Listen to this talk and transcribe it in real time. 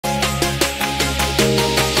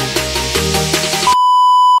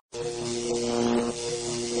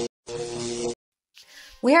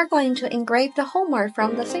We are going to engrave the Homer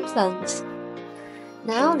from The Simpsons.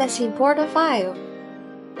 Now let's import the file.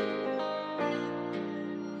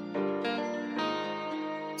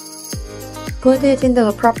 Put it in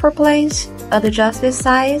the proper place, adjust its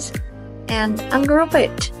size, and ungroup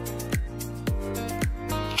it.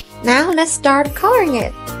 Now let's start coloring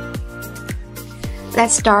it.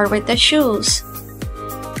 Let's start with the shoes.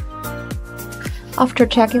 After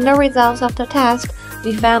checking the results of the test,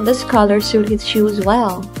 we found this color suit his shoes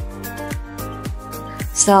well.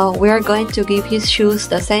 So we are going to give his shoes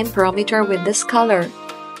the same perimeter with this color.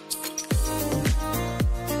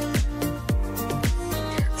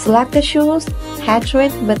 Select the shoes, hatch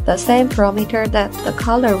it with the same perimeter that the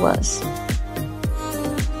color was.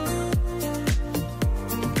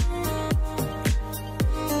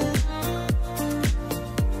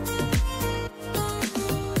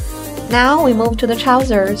 Now we move to the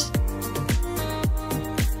trousers.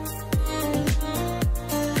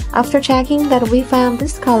 After checking that we found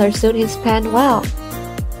this color suit his pant well.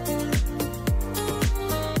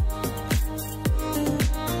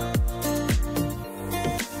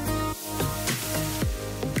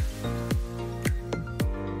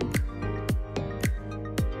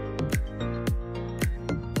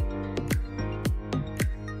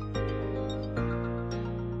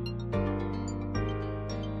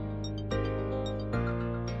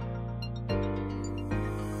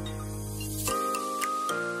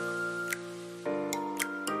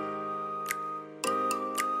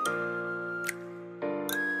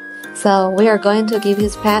 So we are going to give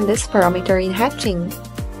his pant this perimeter in hatching.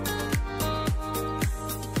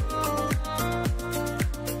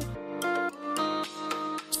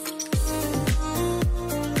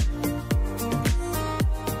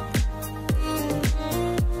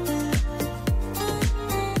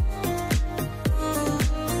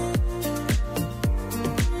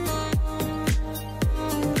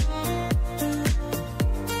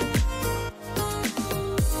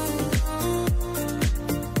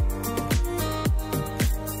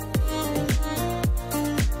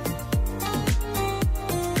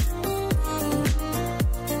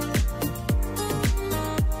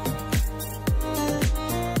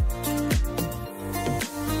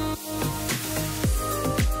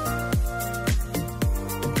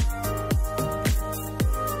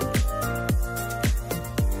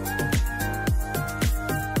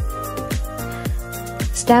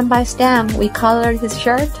 Stem by stem, we colored his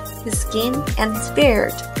shirt, his skin, and his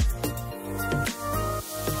beard.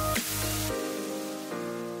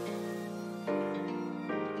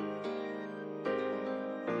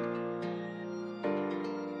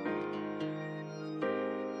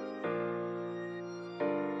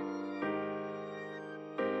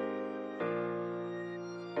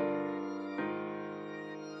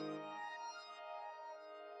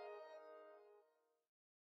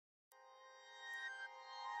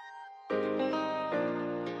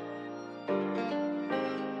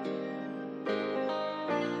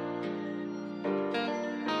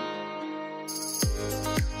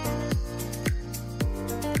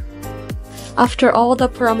 After all the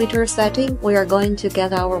perimeter setting, we are going to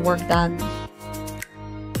get our work done.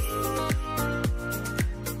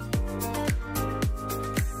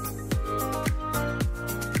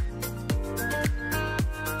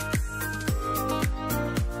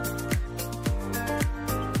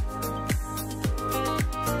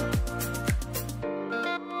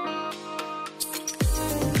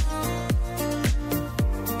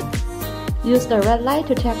 Use the red light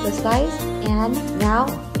to check the size, and now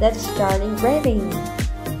let's start engraving.